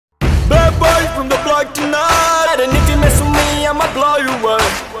Bad boy from the block tonight, and if you mess with me, I'ma blow you away.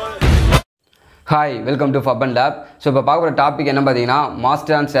 Hi welcome to fap லுப். So இப்போ பார்க்க போகிற topic என்ன பார்த்தீங்கன்னா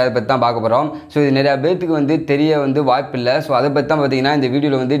மாஸ்டரான் steroid பற்றி தான் பார்க்க போகிறோம். ஸோ இது நிறையா பேருக்கு தெரிய வாய்ப்பு இல்லை. ஸோ அதை பற்றி தான் பார்த்தீங்கன்னா இந்த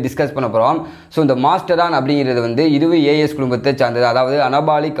வீடியோவில் டிஸ்கஸ் பண்ண போகிறோம். ஸோ இந்த மாஸ்டரான் அப்படிங்கிறது இதுவே ஏஎஸ் குடும்பத்தை சார்ந்தது, அதாவது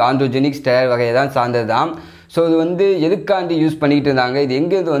அனபாலிக் ஆண்ட்ரோஜெனிக் ஸ்டெராய்ட் வகையை தான் சார்ந்தது தான். ஸோ இது எதுக்காண்டி யூஸ் பண்ணிக்கிட்டு இருந்தாங்க, இது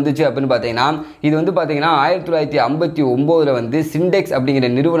எங்கேருந்து வந்துச்சு அப்படின்னு பார்த்தீங்கன்னா, இது பார்த்தீங்கன்னா 1959 சிண்டெக்ஸ் அப்படிங்கிற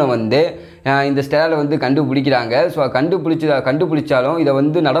நிறுவனம் இந்த ஸ்டெராய்டை கண்டுபிடிக்கிறாங்க. ஸோ கண்டுபிடிச்சாலும்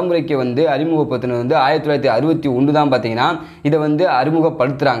இதை நடைமுறைக்கு அறிமுகப்படுத்தினது 1961 தான் பார்த்தீங்கன்னா இதை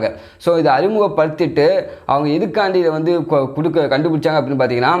அறிமுகப்படுத்துகிறாங்க. ஸோ இதை அறிமுகப்படுத்திட்டு அவங்க எதுக்காண்டி இதை கண்டுபிடிச்சாங்க அப்படின்னு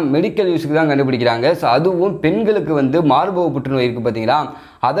பார்த்தீங்கன்னா, மெடிக்கல் யூஸுக்கு தான் கண்டுபிடிக்கிறாங்க. ஸோ அதுவும் பெண்களுக்கு மார்பக புற்றுநோய் இருக்குது பார்த்தீங்களா,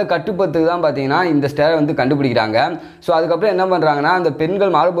 அதை கட்டுப்படுத்துக்கு தான் பார்த்தீங்கன்னா இந்த ஸ்டெராய்டை கண்டுபிடிக்கிறாங்க. ஸோ அதுக்கப்புறம் என்ன பண்ணுறாங்கன்னா, அந்த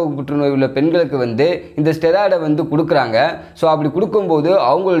பெண்கள் மார்பக புற்றுநோய் உள்ள பெண்களுக்கு இந்த ஸ்டெராய்டை கொடுக்குறாங்க. ஸோ அப்படி கொடுக்கும்போது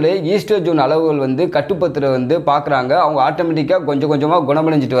அவங்களுடைய ஈஸ்ட்ரோஜன் அளவுகள் கட்டுப்படுத்துகிற பார்க்குறாங்க. அவங்க ஆட்டோமேட்டிக்காக கொஞ்சம் கொஞ்சமாக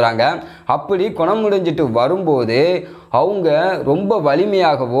குணமடைஞ்சிட்டு வராங்க. அப்படி குணமடைஞ்சிட்டு வரும்போது அவங்க ரொம்ப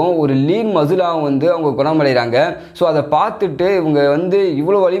வலிமையாகவும் ஒரு லீன் மசிலாகவும் அவங்க குணமடைகிறாங்க. ஸோ அதை பார்த்துட்டு இவங்க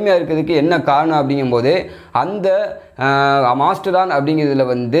இவ்வளோ வலிமையாக இருக்கிறதுக்கு என்ன காரணம் அப்படிங்கும்போது, அந்த மாஸ்டரான் அப்படிங்கிறதுல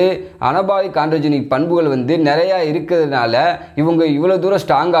அனபாலிக் ஆண்ட்ரோஜெனிக் பண்புகள் நிறையா இருக்கிறதுனால இவங்க இவ்வளோ தூரம்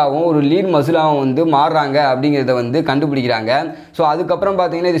ஸ்ட்ராங்காகவும் ஒரு லீன் மசிலாகவும் மாறுறாங்க அப்படிங்கிறத கண்டுபிடிக்கிறாங்க. ஸோ அதுக்கப்புறம்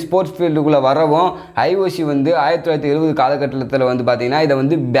பார்த்தீங்கன்னா இது ஸ்போர்ட்ஸ் ஃபீல்டுக்குள்ளே வரவும் ஐஓசி 1970 காலகட்டத்தில் பார்த்தீங்கன்னா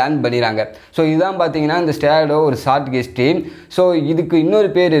இதை பேன் பண்ணிடுறாங்க. ஸோ இதுதான் பார்த்தீங்கன்னா இந்த ஸ்டெராய்டோ ஒரு ஷார்ட் ஹிஸ்ட்ரி. ஸோ இதுக்கு இன்னொரு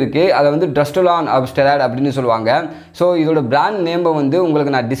பேர் இருக்குது, அதை ட்ரஸ்டலான் ஸ்டெராய்ட் அப்படின்னு சொல்லுவாங்க. ஸோ இதோட பிராண்ட் நேமை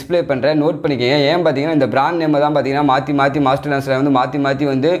உங்களுக்கு நான் டிஸ்பிளே பண்ணுறேன், நோட் பண்ணிக்கங்க. ஏன் பார்த்தீங்கன்னா இந்த பிராண்ட் நேமை தான் பார்த்தீங்கன்னா மாற்றி மாஸ்டரான்ஸில் மாற்றி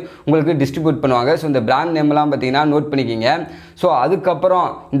உங்களுக்கு டிஸ்ட்ரிபியூட் பண்ணுவாங்க. ஸோ இந்த பிராண்ட் நேம்லாம் பார்த்தீங்கன்னா நோட் பண்ணிக்கிங்க. ஸோ அதுக்கப்புறம்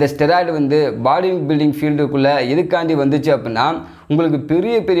இந்த ஸ்டெராய்டு பாடி பில்டிங் ஃபீல்டுக்குள்ளே எதுக்காண்டி வந்துச்சு அப்படின்னா, உங்களுக்கு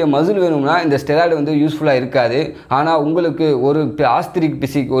பெரிய பெரிய மசில் வேணும்னா இந்த ஸ்டெராய்டு யூஸ்ஃபுல்லாக இருக்காது. ஆனால் உங்களுக்கு ஒரு ஆஸ்திரிக்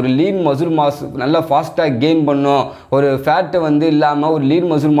பிசிக், ஒரு லீன் மசில் மாஸ் நல்லா ஃபாஸ்ட்டாக கெயின் பண்ணும், ஒரு ஃபேட்டை இல்லாமல் ஒரு லீன்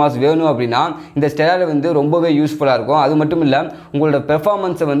மசில் மாஸ் வேணும் அப்படின்னா இந்த ஸ்டெராய்டு ரொம்பவே யூஸ்ஃபுல்லாக இருக்கும். அது மட்டும் இல்லை, உங்களோட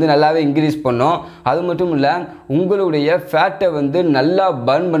பெர்ஃபார்மன்ஸை நல்லாவே இன்க்ரீஸ் பண்ணும். அது மட்டும் இல்லை, உங்களுடைய ஃபேட்டை நல்லா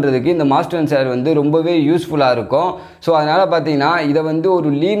பர்ன் பண்ணுறதுக்கு இந்த மாஸ்டரான் ஸ்டெராய்டு ரொம்பவே யூஸ்ஃபுல்லாக இருக்கும். ஸோ அதனால் பார்த்தீங்கன்னா இதை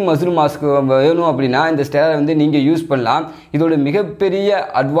ஒரு லீன் மசில் மாஸ்க்கு வேணும் அப்படின்னா இந்த ஸ்டெராய்டை நீங்கள் யூஸ் பண்ணலாம். இதோட மிகப்பெரிய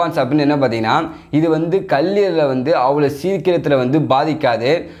அட்வான்ஸ் அப்படின்னு என்ன பார்த்தீங்கன்னா, இது கல்லீரலை அவ்வளோ சீக்கிரத்தில்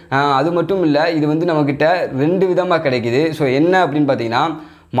பாதிக்காது. அது மட்டும் இல்லை, இது நம்மக்கிட்ட 2 விதமாக கிடைக்குது. ஸோ என்ன அப்படின்னு பார்த்தீங்கன்னா,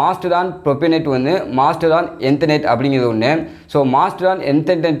 மாஸ்டரான் ப்ரோபெனேட் மாஸ்டரான் என்தனேட் அப்படிங்கிறது ஒன்று. ஸோ மாஸ்டரான்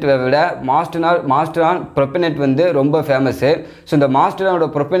என்தனேட்டை விட மாஸ்டரான் ப்ரோபெனேட் ரொம்ப ஃபேமஸ்ஸு. ஸோ இந்த மாஸ்டரானோட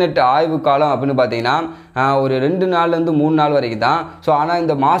ப்ரோபெனேட் ஆய்வு காலம் அப்படின்னு பார்த்தீங்கன்னா ஒரு 2 நாள்லேருந்து 3 நாள் வரைக்கும் தான். ஸோ ஆனால்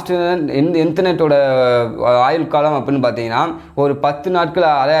இந்த மாஸ்டரான் என்தனேட்டோட ஆயுள் காலம் அப்படின்னு பார்த்தீங்கன்னா ஒரு 10 நாட்கள்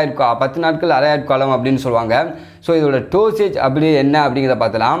அரையாயுள் காலம் அப்படின்னு சொல்லுவாங்க. ஸோ இதோட டோசேஜ் அப்படி என்ன அப்படிங்கிறத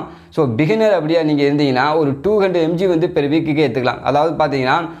பார்த்தலாம். ஸோ பிகினர் அப்படியே நீங்கள் இருந்தீங்கன்னா ஒரு 200 mg பெர் வீக்குக்கே எடுத்துக்கலாம். அதாவது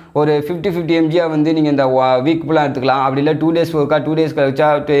பார்த்தீங்கன்னா ஒரு 50 mg நீங்கள் இந்த வீக் ஃபுல்லாக எடுத்துக்கலாம். அப்படி இல்லை 2 days ஒர்க்கா 2 days கழிச்சா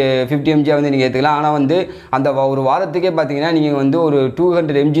 50 mg நீங்கள் எடுத்துக்கலாம். ஆனால் அந்த ஒரு வாரத்துக்கே பார்த்தீங்கன்னா நீங்கள் ஒரு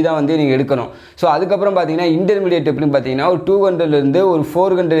 200 mg தான் நீங்கள் எடுக்கணும். ஸோ அதுக்கப்புறம் பார்த்தீங்கன்னா இன்டர்மீடியேட் எப்படின்னு பார்த்தீங்கன்னா ஒரு 200லேருந்து ஒரு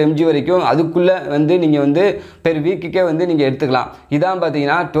 400 mg வரைக்கும் அதுக்குள்ளே நீங்கள் பெர் வீக்குக்கே நீங்கள் எடுத்துக்கலாம். இதான்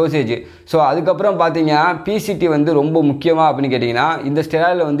பார்த்தீங்கன்னா டோசேஜ். ஸோ அதுக்கப்புறம் பார்த்தீங்கன்னா பிசிடி ரொம்ப முக்கியமாக அப்படின்னு கேட்டிங்கன்னா, இந்த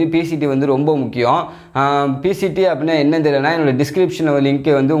ஸ்டெராய்டில் பிசிடி ரொம்ப முக்கியம். பிசிடி அப்படின்னா என்னன்னு தெரியலனா என்னோட டிஸ்கிரிப்ஷனில் லிங்க்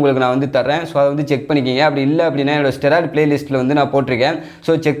உங்களுக்கு நான் தரேன். ஸோ அதை செக் பண்ணிக்கிங்க. அப்படி இல்லை அப்படின்னா என்னோட ஸ்டெராய்டு பிளேலிஸ்ட்டில் நான் போட்டிருக்கேன்.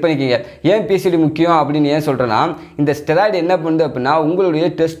 ஸோ செக் பண்ணிக்கிங்க. ஏன் பிசிடி முக்கியம் அப்படின்னு ஏன் சொல்கிறேன்னா, இந்த ஸ்டெராய்டு என்ன பண்ணுது அப்படின்னா உங்களுடைய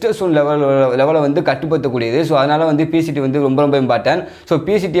டெஸ்டோஸ்டெரோன் லெவலை கட்டுப்படுத்தக்கூடியது. ஸோ அதனால் பிசிடி ரொம்ப ரொம்ப இம்பார்ட்டன்ட். ஸோ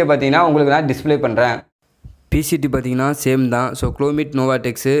பிசிடியை பார்த்தீங்கன்னா உங்களுக்கு நான் டிஸ்பிளே பண்ணுறேன். பிசிடி பார்த்தீங்கன்னா சேம் தான். ஸோ குளோமிட்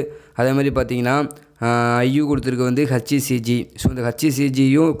நோவாடெக்ஸு அதே மாதிரி பார்த்தீங்கன்னா ஐயூ கொடுத்துருக்கு ஹச்சிசிஜி. ஸோ இந்த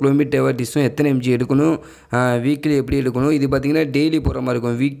ஹச்சிசிஜியும் குளோமிட் நோவாடெக்ஸும் எத்தனை mg எடுக்கணும், வீக்லி எப்படி எடுக்கணும், இது பார்த்தீங்கன்னா டெய்லி போகிற மாதிரி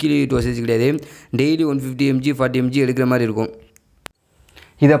இருக்கும். வீக்லி டோசேஜ் கிடையாது, டெய்லி 150 mg 40 mg எடுக்கிற மாதிரி இருக்கும்.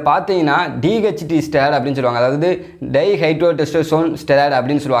 இதை பார்த்தீங்கன்னா டிஹெச்டி ஸ்டெராய்டு அப்படின்னு சொல்லுவாங்க, அதாவது டைஹைட்ரோடெஸ்டோஸ்டெரோன் ஸ்டெராய்டு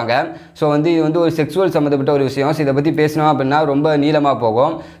அப்படின்னு சொல்லுவாங்க. ஸோ இது ஒரு செக்ஸுவல் சம்மந்தப்பட்ட ஒரு விஷயம். ஸோ இதை பற்றி பேசணும் அப்படின்னா ரொம்ப நீளமாக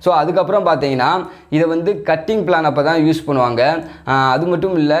போகும். ஸோ அதுக்கப்புறம் பார்த்தீங்கன்னா இதை கட்டிங் பிளான் அப்போ தான் யூஸ் பண்ணுவாங்க. அது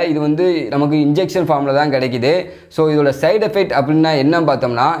மட்டும் இல்லை, இது நமக்கு இன்ஜெக்ஷன் ஃபார்மில் தான் கிடைக்கிது. ஸோ இதோட சைடு எஃபெக்ட் அப்படின்னா என்ன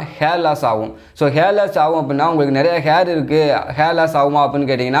பார்த்தோம்னா ஹேர் லாஸ் ஆகும். ஸோ ஹேர் லாஸ் ஆகும் அப்படின்னா உங்களுக்கு நிறைய ஹேர் இருக்குது, ஹேர் லாஸ் ஆகுமா அப்படின்னு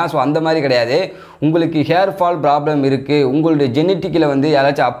கேட்டிங்கன்னா ஸோ அந்த மாதிரி கிடையாது. உங்களுக்கு ஹேர் ஃபால் ப்ராப்ளம் இருக்குது, உங்களுடைய ஜெனட்டிக்கில்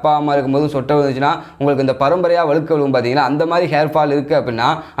யாராச்சும் அப்பா அம்மா இருக்கும்போது சொட்டை வந்துச்சுன்னா உங்களுக்கு இந்த பரம்பரையாக வழுக்க விழுவும் பார்த்தீங்கன்னா அந்த மாதிரி ஹேர் ஃபால் இருக்குது அப்படின்னா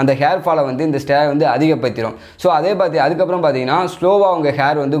அந்த ஹேர் ஃபாலை வந்து இந்த ஸ்டெராய்டு வந்து அதிகப்படுத்திடும். ஸோ அதுக்கப்புறம் பார்த்தீங்கன்னா ஸ்லோவாக உங்கள்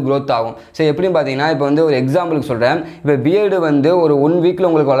ஹேர் வந்து க்ரோத் ஆகும். ஸோ எப்படின்னு பார்த்தீங்கன்னா இப்போ வந்து ஒரு எக்ஸாம்பிளுக்கு சொல்கிறேன். இப்போ பியர்டு வந்து ஒரு 1 வீக்கில்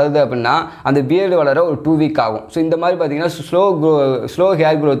உங்களுக்கு வளருது அப்படின்னா அந்த பியர்டு வளர ஒரு 2 வீக் ஆகும். ஸோ இந்த மாதிரி பார்த்தீங்கன்னா ஸ்லோ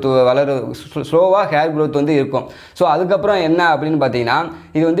ஹேர் க்ரோத் ஸ்லோவாக ஹேர் க்ரோத் வந்து இருக்கும். ஸோ அதுக்கப்புறம் என்ன அப்படின்னு பார்த்தீங்கன்னா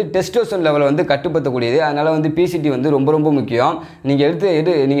இது வந்து டெஸ்டோஸ்டெரான் லெவலை வந்து கட்டுப்படுத்தக்கூடியது. அதனால் வந்து பிசிடி வந்து ரொம்ப ரொம்ப முக்கியம்.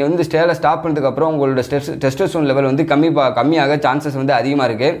 நீங்கள் வந்து ஸ்டெராய்டை ஸ்டாப் பண்ணதுக்கப்புறம் உங்களோட டெஸ்டோஸ்டெரான் லெவல் வந்து கம்மியாக சான்சஸ் வந்து அதிகமாக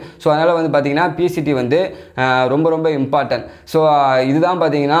இருக்குது. ஸோ அதனால் வந்து பார்த்தீங்கன்னா பிசிடி வந்து ரொம்ப ரொம்ப இம்பார்ட்டன்ட். ஸோ இதுதான்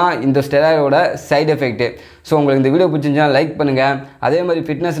பார்த்தீங்கன்னா இந்த ஸ்டெராய்டோட சைடு எஃபெக்ட். ஸோ உங்களுக்கு இந்த வீடியோ பிடிச்சிருந்துச்சுன்னா லைக் பண்ணுங்கள். அதே மாதிரி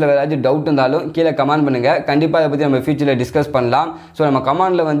ஃபிட்னஸில் வேறு ஏதாச்சும் டவுட் இருந்தாலும் கீழே கமெண்ட் பண்ணுங்கள். கண்டிப்பாக அதை பற்றி நம்ம ஃபியூச்சரில் டிஸ்கஸ் பண்ணலாம். ஸோ நம்ம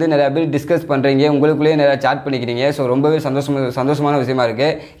கமெண்டில் வந்து நிறையா பேர் டிஸ்கஸ் பண்ணுறீங்க, உங்களுக்குள்ளேயே நிறையா சாட் பண்ணிக்கிறீங்க. ஸோ ரொம்பவே சந்தோஷமான விஷயமா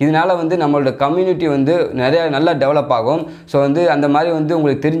இருக்குது. இதனால் வந்து நம்மளோட கம்யூனிட்டி வந்து நல்லா டெவலப் ஆகும். ஸோ வந்து அந்த மாதிரி வந்து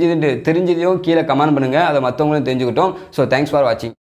உங்களுக்கு தெரிஞ்சதையும் கீழே கமெண்ட் பண்ணுங்கள், அதை மற்றவங்களும் தெரிஞ்சுக்கிட்டோம். ஸோ தேங்க்ஸ் ஃபார் வாட்சிங்.